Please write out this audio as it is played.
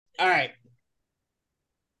All right.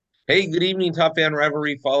 Hey, good evening, Top Fan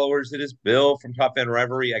Rivalry followers. It is Bill from Top Fan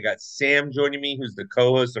Rivalry. I got Sam joining me, who's the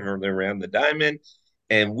co-host of Around the Diamond,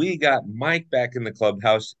 and we got Mike back in the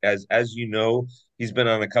clubhouse. As you know, he's been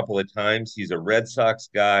on a couple of times. He's a Red Sox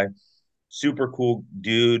guy, super cool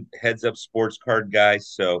dude, heads up sports card guy.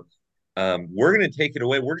 So we're gonna take it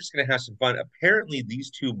away. We're just gonna have some fun. Apparently,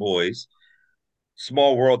 these two boys,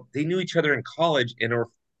 small world, they knew each other in college and are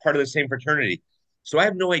part of the same fraternity. So I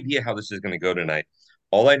have no idea how this is going to go tonight.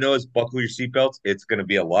 All I know is buckle your seatbelts. It's going to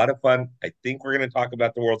be a lot of fun. I think we're going to talk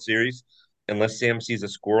about the World Series, unless Sam sees a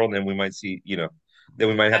squirrel, and then we might see, then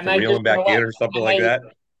we might I have to might reel just him run back in away. or something I like may, that.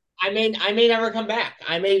 I may never come back.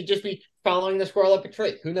 I may just be following the squirrel up a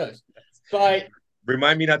tree. Who knows? But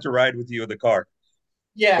Remind me not to ride with you in the car.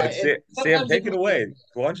 yeah, But Sam, sometimes it take it just feels. away.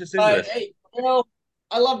 Launch us into But this. hey,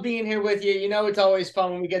 I love being here with you. It's always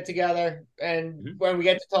fun when we get together, and Mhm. when we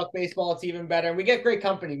get to talk baseball, it's even better. And we get great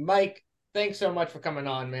company. Mike, thanks so much for coming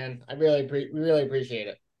on, man. We really appreciate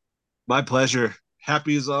it. My pleasure.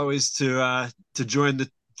 Happy as always to join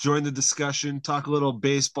the discussion, talk a little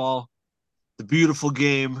baseball, the beautiful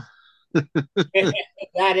game.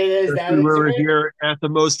 That it is. That Especially is where we're right. here at the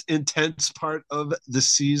most intense part of the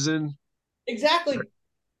season. Exactly.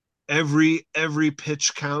 Every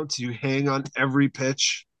pitch counts. You hang on every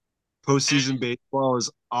pitch. Postseason baseball is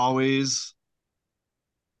always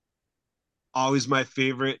my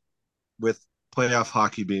favorite, with playoff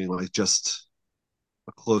hockey being like just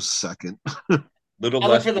a close second. Little I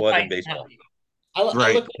look less for the blood in fights in baseball. hockey.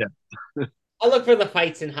 Right. Yeah. I look for the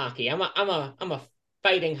fights in hockey. I'm a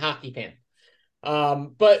fighting hockey fan.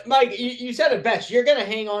 But Mike, you said it best. You're gonna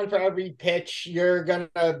hang on for every pitch. You're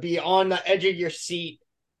gonna be on the edge of your seat.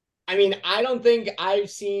 I mean, I don't think I've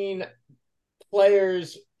seen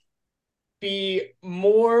players be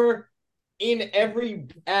more in every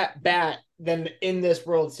at bat than in this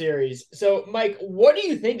World Series. So, Mike, what do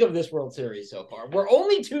you think of this World Series so far? We're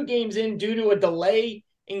only 2 games in due to a delay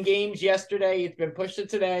in games yesterday. It's been pushed to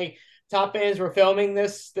today. Top fans were filming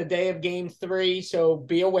this the day of Game 3, so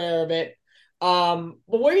be aware of it. But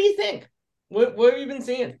what do you think? What have you been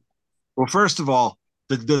seeing? Well, first of all,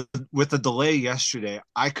 the with the delay yesterday,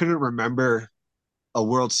 I couldn't remember a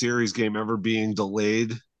World Series game ever being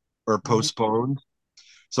delayed or Mhm. postponed.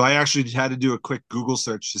 So I actually had to do a quick Google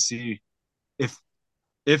search to see if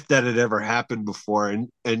if that had ever happened before.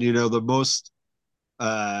 And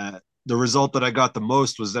the result that I got the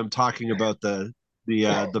most was them talking about the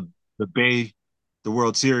uh the the Bay, the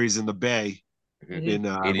World Series in the Bay Mhm. in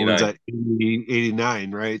what was 89. that,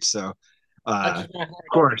 89, right? So Touches of my heart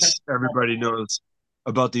every time. course everybody knows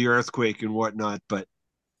about the earthquake and whatnot, but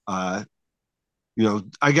uh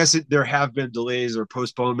I guess there have been delays or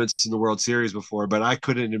postponements in the World Series before, but I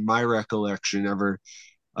couldn't, in my recollection, ever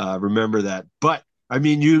remember that. But I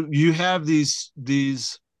mean, you have these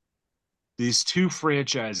two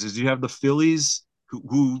franchises. You have the Phillies,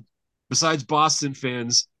 who besides Boston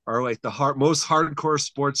fans, are like most hardcore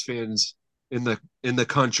sports fans in the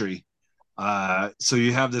country. So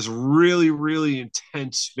you have this really, really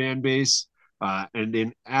intense fan base, and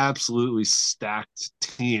an absolutely stacked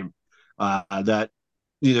team that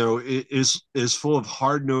is full of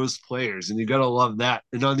hard nosed players, and you gotta love that.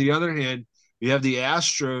 And on the other hand, you have the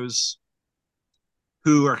Astros,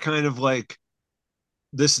 who are kind of like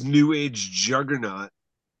this new age juggernaut,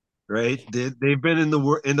 right? They've been in the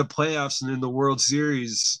playoffs and in the World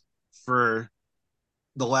Series for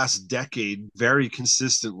the last decade very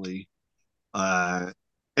consistently. Uh,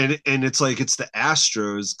 and it's like it's the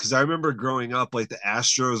Astros, because I remember growing up, like the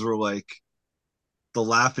Astros were like the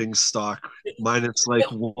laughing stock, minus like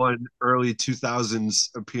one early 2000s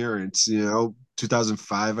appearance,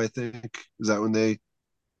 2005, I think. Is that when they,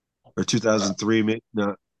 or Uh, 2003, maybe?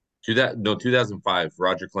 No. no, 2005.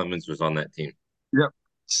 Roger Clemens was on that team. Yep.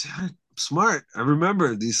 Smart. I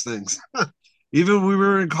remember these things. Even when we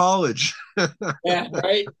were in college. Yeah,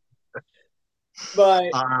 right.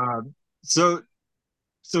 But um, so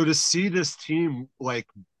so to see this team like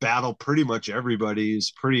battle pretty much everybody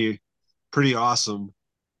is pretty awesome.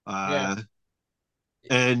 yeah, Uh,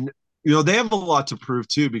 and they have a lot to prove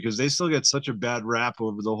too, because they still get such a bad rap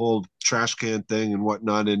over the whole trash can thing and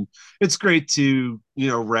whatnot. And it's great to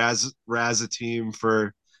razz a team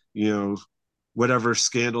for you know whatever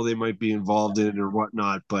scandal they might be involved in or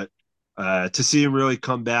whatnot. But to see him really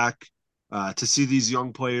come back, to see these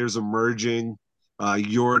young players emerging,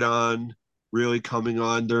 Jordan really coming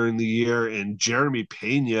on during the year, and Jeremy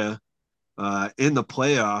Pena in the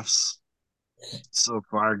playoffs so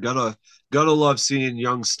far. Gotta love seeing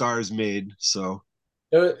young stars made. So,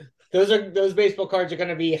 those baseball cards are going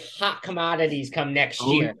to be hot commodities come next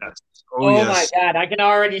oh year. yes, Oh Oh my yes. God, I can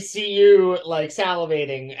already see you like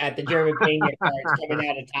salivating at the Jeremy Pena cards coming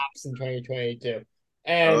out of Tops in 2022.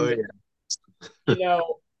 Oh And, yeah. you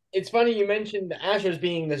know, it's funny you mentioned the Astros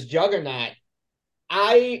being this juggernaut.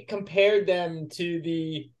 I compared them to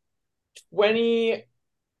the 20,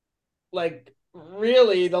 like,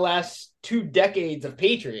 really the last 2 decades of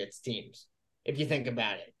Patriots teams, if you think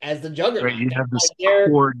about it, as the Right. juggernaut. You They're have this like, they're,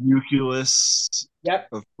 core nucleus yep.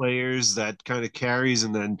 of players that kind of carries,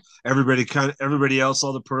 and then everybody else,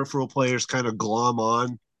 all the peripheral players, kind of glom on.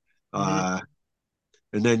 Mhm. Uh,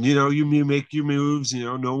 and then you make your moves.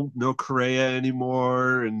 No Correa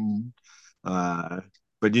anymore, and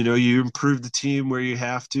but you improve the team where you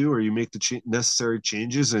have to, or you make the necessary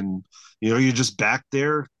changes, and you're just back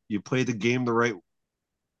there. You play the game the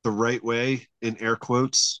right way in air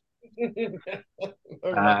quotes, Right.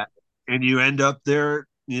 uh, and you end up there.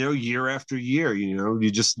 Year after year.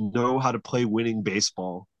 You just know how to play winning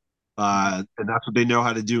baseball, and that's what they know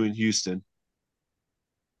how to do in Houston.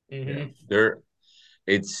 Yeah, Mhm.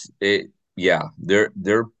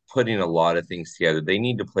 they're putting a lot of things together. They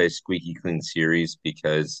need to play a squeaky clean series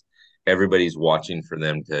because everybody's watching for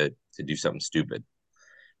them to do something stupid,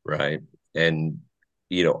 right? And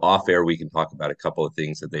off air we can talk about a couple of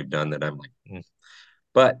things that they've done that I'm like, "Hmm."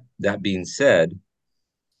 But that being said,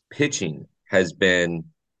 pitching has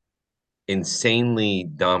been insanely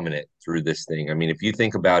dominant through this thing. I mean, if you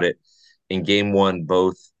think about it, in game one,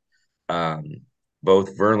 um,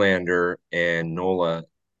 both Verlander and Nola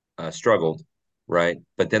struggled, right?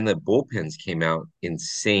 But then the bullpens came out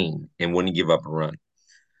insane and wouldn't give up a run.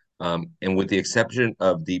 And with the exception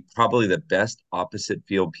of the probably the best opposite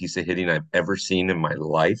field piece of hitting I've ever seen in my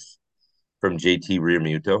life from JT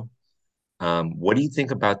Realmuto, what do you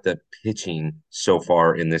think about the pitching so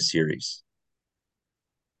far in this series?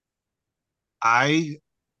 I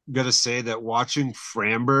gotta say that watching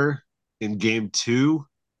Framber in game two,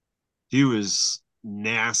 he was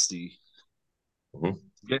nasty, Mhm.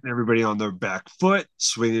 getting everybody on their back foot,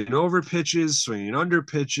 swinging over pitches, swinging under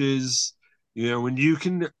pitches. When you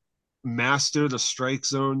can master the strike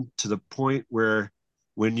zone to the point where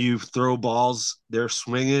when you throw balls, they're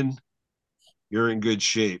swinging, you're in good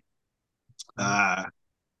shape. Uh,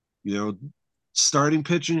 you know, Starting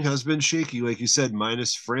pitching has been shaky, like you said,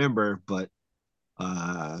 minus Framber, but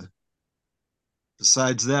uh,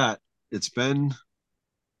 besides that, it's been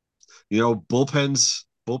bullpens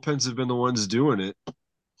have been the ones doing it.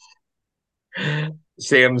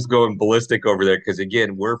 Sam's going ballistic over there because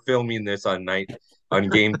again, we're filming this on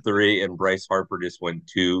game three, and Bryce Harper just went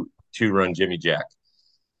two-run Jimmy Jack.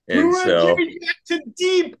 And Two-run so Jimmy Jack to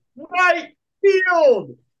deep right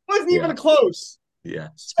field. Wasn't yeah, even close. yeah.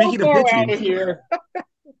 So Speaking of far out pitching, of here.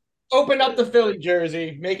 Open up the Philly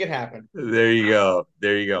jersey. Make it happen. there you go.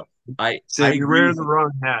 There you go. I Sam, you're agree wearing with the you.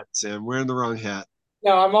 wrong hat. Sam, wearing the wrong hat.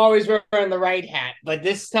 No, I'm always wearing the right hat. But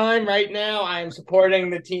this time, right now, I am supporting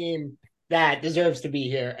the team that deserves to be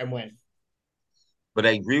here and win. But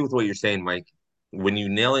I agree with what you're saying, Mike. When you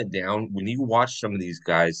nail it down, when you watch some of these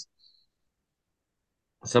guys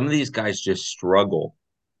just struggle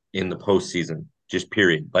in the postseason, just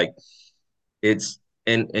period. Like it's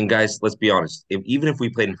and guys, let's be honest. Even if we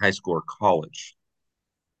played in high school or college,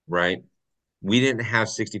 right? We didn't have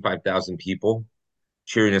 65,000 people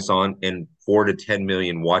cheering us on and 4 to 10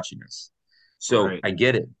 million watching us. So Right. I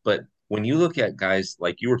get it. But when you look at guys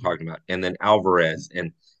like you were talking about, and then Alvarez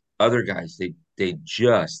and other guys, they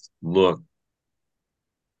just look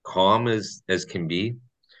calm as can be.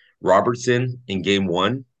 Robertson in game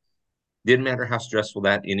one, didn't matter how stressful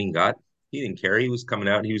that inning got. He didn't care. He was coming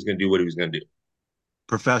out. He was going to do what he was going to do.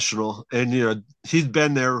 Professional. And he's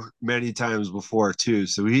been there many times before too.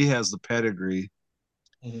 So he has the pedigree.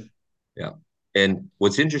 Mhm. Yeah. And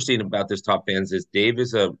what's interesting about this top fans is Dave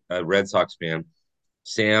is a Red Sox fan.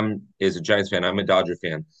 Sam is a Giants fan. I'm a Dodger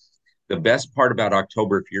fan. The best part about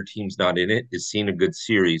October, if your team's not in it, is seeing a good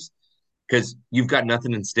series because you've got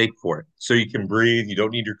nothing in stake for it. So you can breathe. You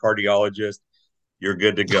don't need your cardiologist. You're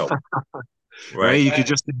good to go. Right. Right. You could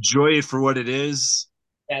just enjoy it for what it is.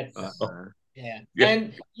 Uh, That's Oh, yeah. yeah.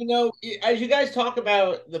 And as you guys talk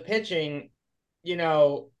about the pitching, you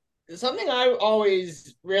know, something I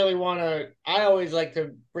always like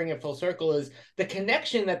to bring it full circle is the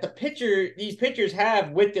connection that these pitchers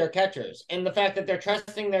have with their catchers and the fact that they're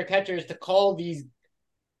trusting their catchers to call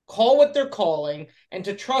what they're calling and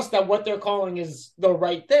to trust that what they're calling is the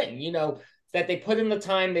right thing, that they put in the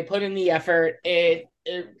time, they put in the effort.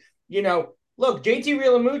 Look, JT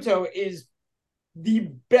Realmuto is the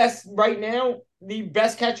best right now, the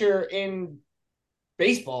best catcher in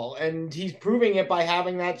baseball, and he's proving it by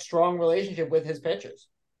having that strong relationship with his pitchers.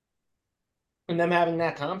 and them having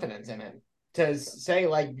that confidence in him to say,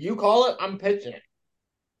 like, you call it, I'm pitching it.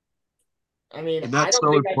 I mean, And I that's don't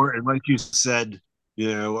so think I. important. Like you said,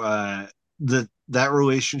 that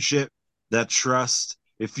relationship, that trust.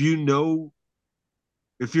 If you're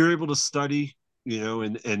able to study,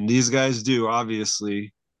 and these guys do,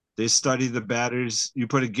 obviously, they study the batters. You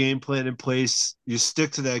put a game plan in place, you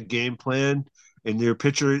stick to that game plan, and your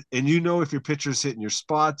pitcher, and if your pitcher's hitting your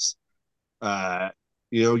spots, uh,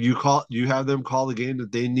 you have them call the game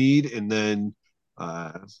that they need, and then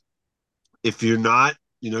uh, if you're not,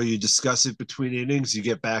 you discuss it between innings, you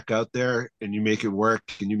get back out there and you make it work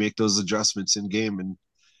and you make those adjustments in game, and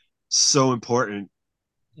so important.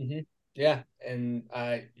 Mm-hmm. Yeah, and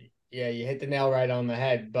yeah, you hit the nail right on the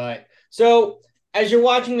head. But so as you're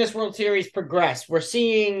watching this World Series progress, we're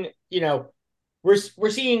seeing, we're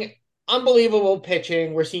seeing unbelievable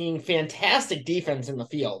pitching. We're seeing fantastic defense in the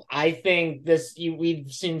field. I think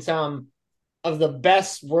we've seen some of the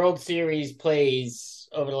best World Series plays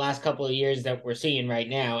over the last couple of years that we're seeing right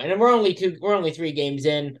now. And we're only 3 games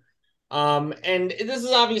in. And this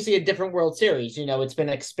is obviously a different World Series. It's been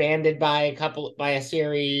expanded by a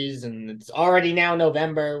series, and it's already now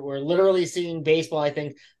November. We're literally seeing baseball, I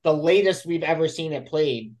think, the latest we've ever seen it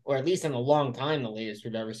played, or at least in a long time, the latest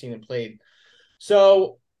we've ever seen it played.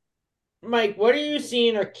 So, Mike, what are you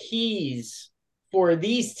seeing are keys for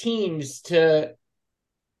these teams to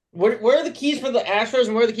where are the keys for the Astros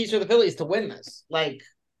and where are the keys for the Phillies to win this? Like,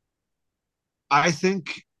 I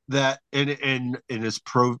think that and it's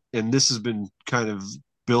pro and this has been kind of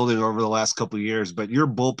building over the last couple of years, but your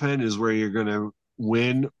bullpen is where you're going to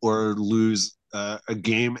win or lose a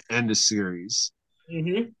game and a series.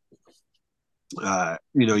 mm-hmm.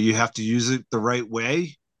 You have to use it the right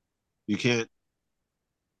way. You can't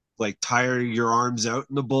like tire your arms out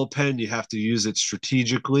in the bullpen. You have to use it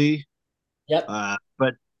strategically. Yep.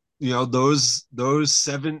 But those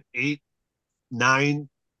 7, 8, 9,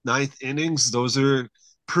 ninth innings, those are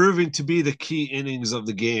proving to be the key innings of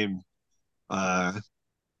the game. Uh,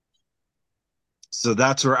 so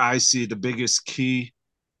that's where I see the biggest key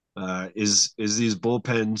is these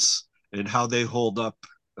bullpens and how they hold up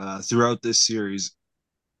throughout this series.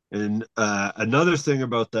 And another thing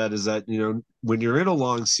about that is that when you're in a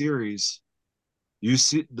long series, you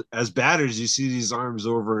see as batters you see these arms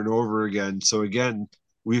over and over again. So again,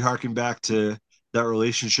 we harken back to that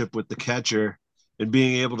relationship with the catcher and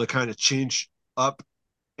being able to kind of change up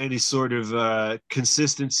any sort of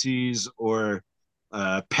consistencies or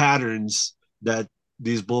patterns that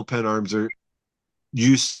these bullpen arms are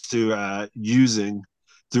used to using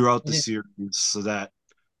throughout the Mhm. series, so that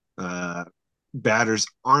uh, batters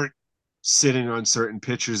aren't sitting on certain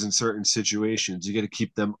pitchers in certain situations. You got to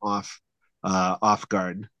keep them off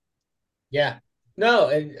guard. Yeah. No,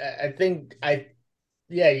 and I think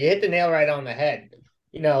yeah, you hit the nail right on the head.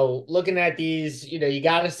 Looking at these, you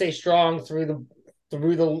got to stay strong through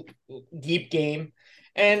the deep game.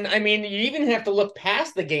 And I mean, you even have to look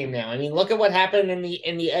past the game now. I mean, look at what happened in the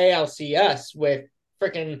ALCS with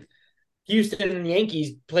freaking Houston and the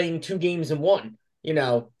Yankees playing 2 games in one.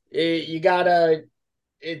 You gotta.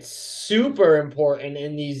 It's super important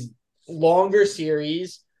in these longer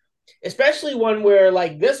series, especially one where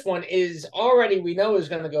like this one is already we know is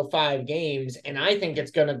going to go 5 games, and I think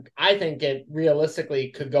it realistically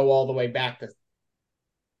could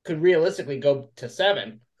realistically go to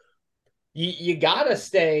 7. You gotta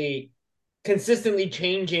stay consistently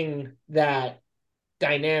changing that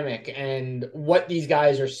dynamic and what these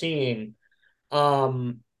guys are seeing.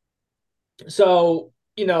 So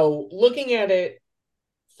looking at it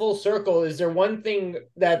full circle, is there one thing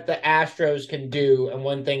that the Astros can do and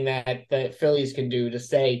one thing that the Phillies can do to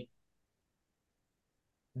stay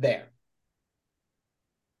there?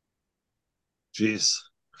 Jeez.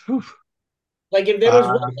 Whew. Like if there was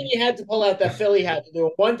Uh, one thing you had to pull out that Philly had to do,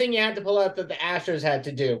 one thing you had to pull out that the Astros had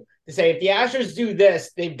to do to say if the Astros do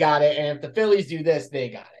this, they've got it, and if the Phillies do this, they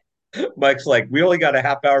got Mike's like, we only got a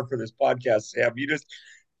half hour for this podcast, Sam. You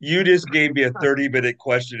just gave me a 30-minute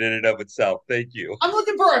question in and of itself. Thank you. I'm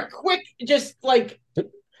looking for a quick, just like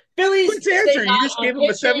Phillies Quick stay answer. You hot just on gave him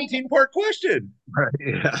a pitching. 17-part question. right,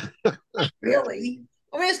 yeah. Really?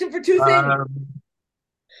 I'm asking for 2 things.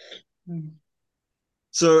 Um,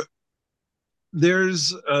 so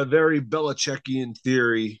there's a very Belichickian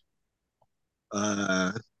theory,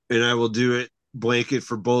 uh, and I will do it blanket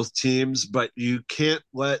for both teams, but you can't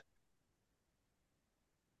let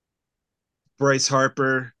Bryce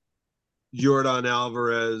Harper, Jordan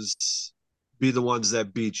Alvarez be the ones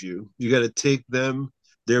that beat you. You got to take them,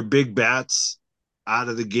 their big bats, out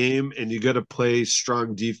of the game, and you got to play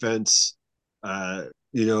strong defense. Uh,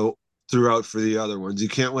 you know, throughout for the other ones. You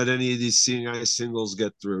can't let any of these seeing eye singles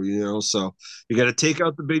get through, So you got to take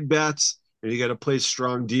out the big bats and you got to play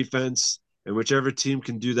strong defense. And whichever team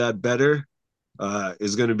can do that better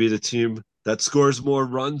is going to be the team that scores more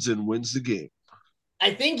runs and wins the game.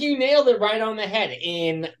 I think you nailed it right on the head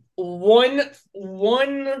in one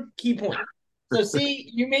key point. So see,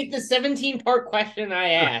 you make the 17-part question I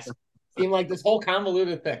asked seem like this whole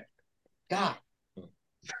convoluted thing. God.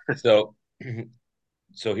 So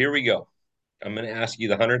here we go. I'm going to ask you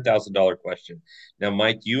the $100,000 question. Now,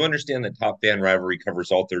 Mike, you understand that Top Fan Rivalry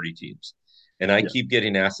covers all 30 teams. And I keep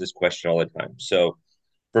getting asked this question all the time. So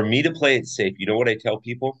for me to play it safe, you know what I tell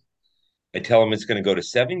people? I tell them it's going to go to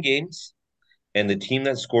 7 games, and the team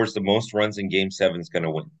that scores the most runs in game 7 is going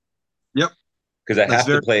to win. Yep. Because I have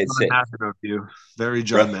to play it safe. Madden of you. Very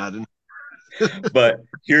John Madden. But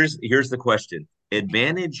here's the question.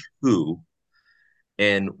 Advantage who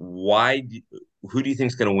and why? Who do you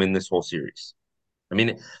think is going to win this whole series? I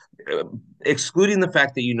mean, excluding the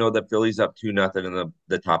fact that that Philly's up 2-0 in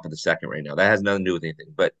the top of the second right now. That has nothing to do with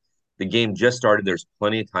anything. But the game just started. There's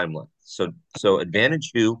plenty of time left. So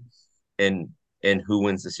advantage who and who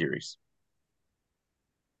wins the series?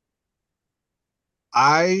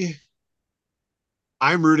 I'm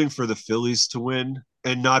rooting for the Phillies to win,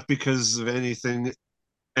 and not because of any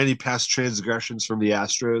past transgressions from the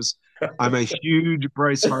Astros. I'm a huge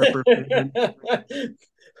Bryce Harper fan.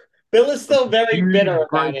 Bill is still very bitter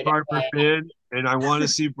about it. Bryce Harper fan, and I want to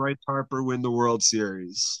see Bryce Harper win the World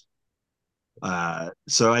Series.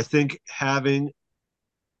 So I think having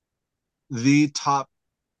the top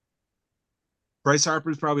Bryce Harper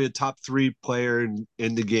is probably a top 3 player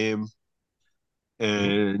in the game,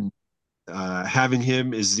 and having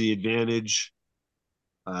him is the advantage.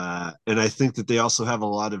 And I think that they also have a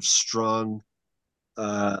lot of strong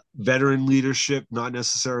veteran leadership, not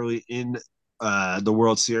necessarily in the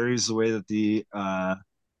World Series the way that the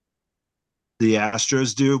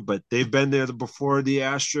Astros do, but they've been there before the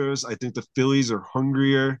Astros. I think the Phillies are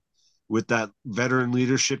hungrier with that veteran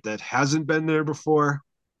leadership that hasn't been there before.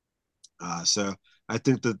 So I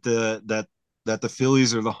think that the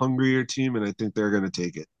Phillies are the hungrier team, and I think they're going to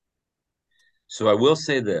take it. So I will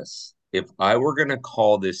say this. If I were going to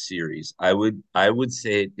call this series, I would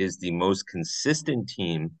say it is the most consistent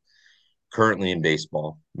team currently in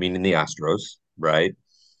baseball, meaning the Astros, right?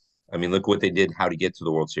 I mean, look what they did, how to get to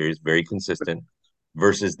the World Series, very consistent,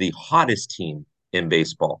 versus the hottest team in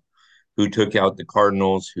baseball, who took out the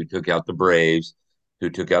Cardinals, who took out the Braves, who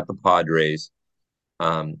took out the Padres.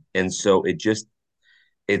 And so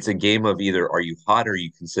it's a game of either are you hot or are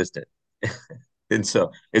you consistent? And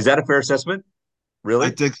so is that a fair assessment? Really?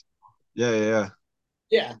 I think, yeah.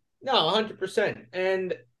 Yeah, no, 100%.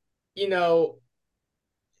 And,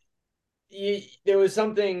 there was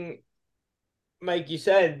something, Mike, you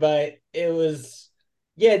said, but it was,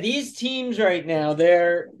 these teams right now,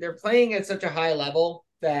 they're playing at such a high level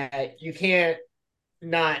that you can't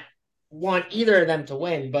not want either of them to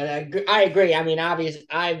win. But I agree. I mean, obviously,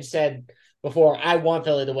 I've said before, I want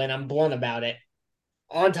Philly to win. I'm blunt about it.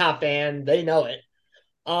 On Top Fan, they know it.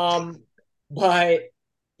 But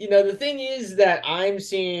the thing is that I'm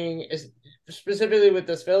seeing is specifically with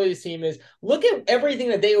this Phillies team is look at everything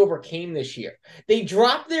that they overcame this year. They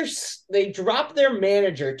dropped their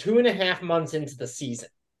manager 2.5 months into the season.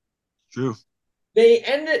 True.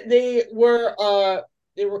 They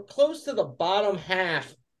were close to the bottom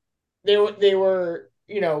half. They were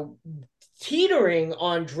teetering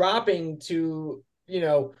on dropping to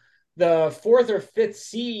the 4th or 5th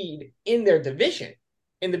seed in their division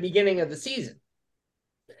in the beginning of the season.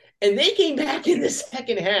 And they came back in the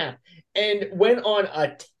second half and went on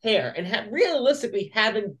a tear and realistically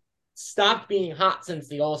haven't stopped being hot since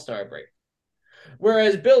the All-Star break.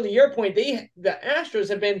 Whereas, Bill, to your point, the Astros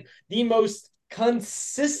have been the most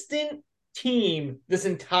consistent team this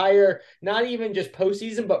entire, not even just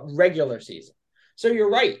postseason, but regular season. So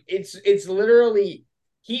you're right. It's literally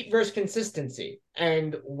heat versus consistency.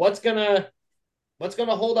 And what's gonna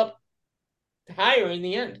hold up higher in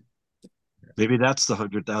the end? Maybe that's the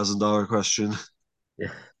 $100,000 question.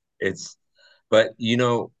 Yeah, but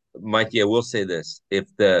Mikey, I will say this: if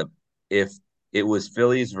it was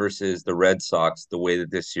Phillies versus the Red Sox, the way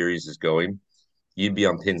that this series is going, you'd be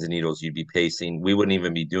on pins and needles. You'd be pacing. We wouldn't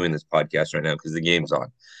even be doing this podcast right now because the game's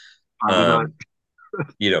on.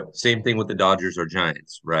 Same thing with the Dodgers or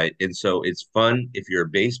Giants, right? And so it's fun. If you're a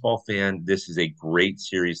baseball fan, this is a great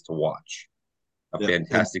series to watch.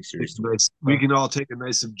 Fantastic series to watch. We can all take a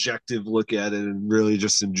nice objective look at it and really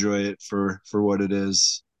just enjoy it for what it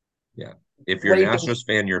is. Yeah. If you're an Astros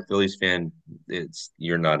fan, you're a Phillies fan,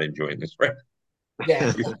 you're not enjoying this, right?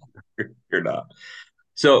 Yeah. You're not.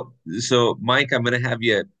 So Mike, I'm gonna have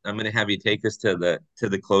you take us to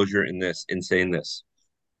the closure in saying this.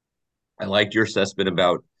 I liked your assessment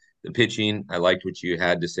about the pitching. I liked what you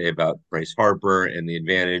had to say about Bryce Harper and the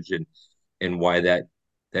advantage and why that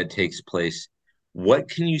takes place. What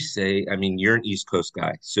can you say? I mean, you're an East Coast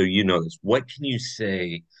guy, so you know this. What can you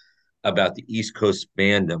say about the East Coast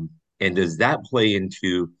fandom, and does that play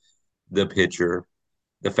into the picture?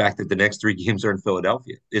 The fact that the next three games are in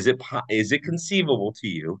Philadelphia, is it conceivable to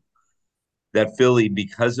you that Philly,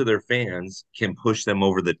 because of their fans, can push them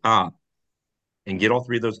over the top and get all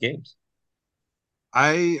three of those games?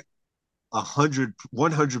 I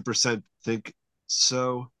 100% think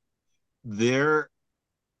so. There,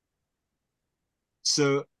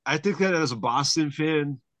 so I think that as a Boston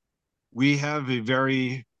fan, we have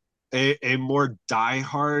a more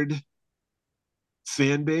diehard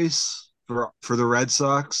fan base for the Red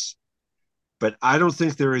Sox, but I don't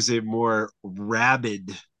think there is a more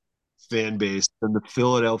rabid fan base than the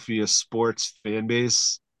Philadelphia sports fan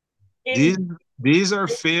base. These In these are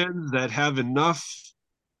fans that have enough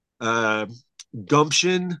uh,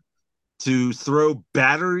 gumption to throw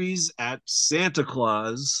batteries at Santa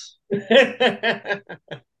Claus. I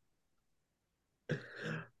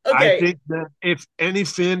okay, think that if any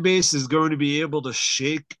fan base is going to be able to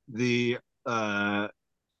shake the uh,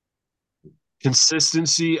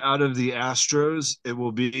 consistency out of the Astros, it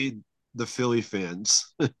will be the Philly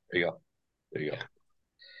fans. There you go. There you go.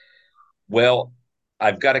 Well,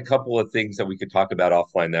 I've got a couple of things that we could talk about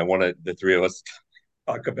offline that I want the three of us to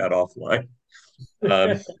talk about offline.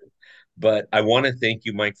 Um, but I want to thank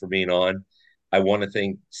you, Mike, for being on. I want to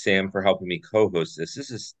thank Sam for helping me co-host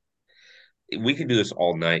this. We can do this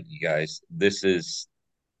all night, you guys. This is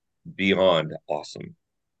beyond awesome.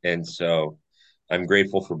 And so I'm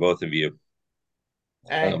grateful for both of you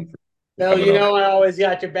hey, for Bill, coming you on. know I always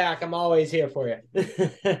got your back. I'm always here for you.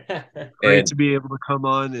 Great And to be able to come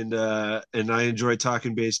on, and I enjoy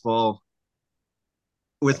talking baseball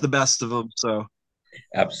with the best of them. So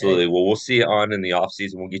absolutely. Hey, Well, we'll see you on in the off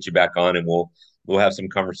season. We'll get you back on and we'll have some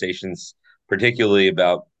conversations, particularly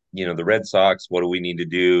about, the Red Sox. What do we need to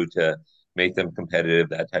do to make them competitive,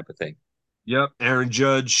 that type of thing. yep, Aaron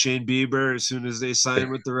Judge, Shane Bieber. As soon as they sign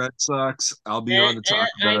with the Red Sox, I'll be on to talk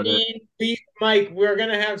I about it. need, Mike, we're going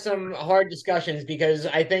to have some hard discussions because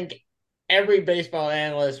I think every baseball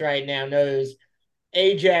analyst right now knows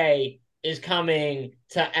AJ is coming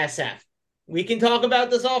to SF. We can talk about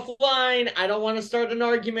this offline. I don't want to start an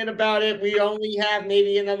argument about it. We only have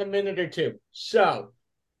maybe another minute or two. So,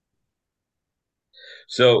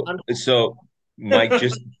 So I'm so Mike,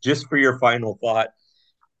 just for your final thought,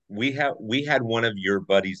 we had one of your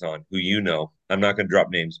buddies on who I'm not going to drop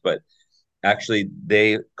names, but actually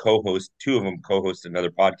they co-host, two of them co-host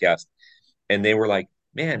another podcast, and they were like,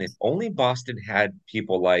 man, if only Boston had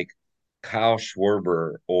people like Kyle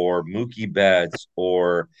Schwarber or Mookie Betts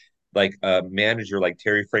or like a manager like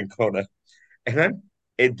Terry Francona. And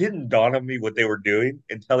it didn't dawn on me what they were doing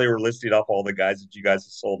until they were listing off all the guys that you guys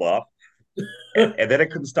have sold off. And then I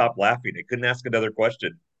couldn't stop laughing. I couldn't ask another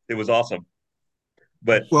question. It was awesome.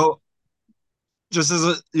 But Well, just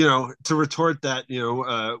as to retort that,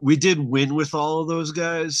 we did win with all of those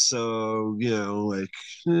guys, so eh,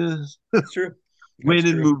 that's true. That's win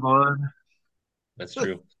and true. move on. That's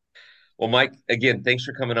true. Well, Mike, again, thanks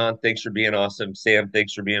for coming on. Thanks for being awesome. Sam,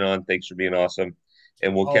 thanks for being on. Thanks for being awesome.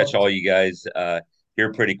 And we'll catch all always. you guys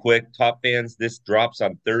here pretty quick. Top fans, this drops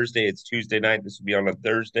on Thursday. It's Tuesday night. This will be on a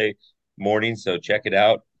Thursday morning. So check it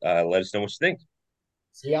out. Let us know what you think.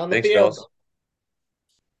 See you on the Thanks, field. fellas.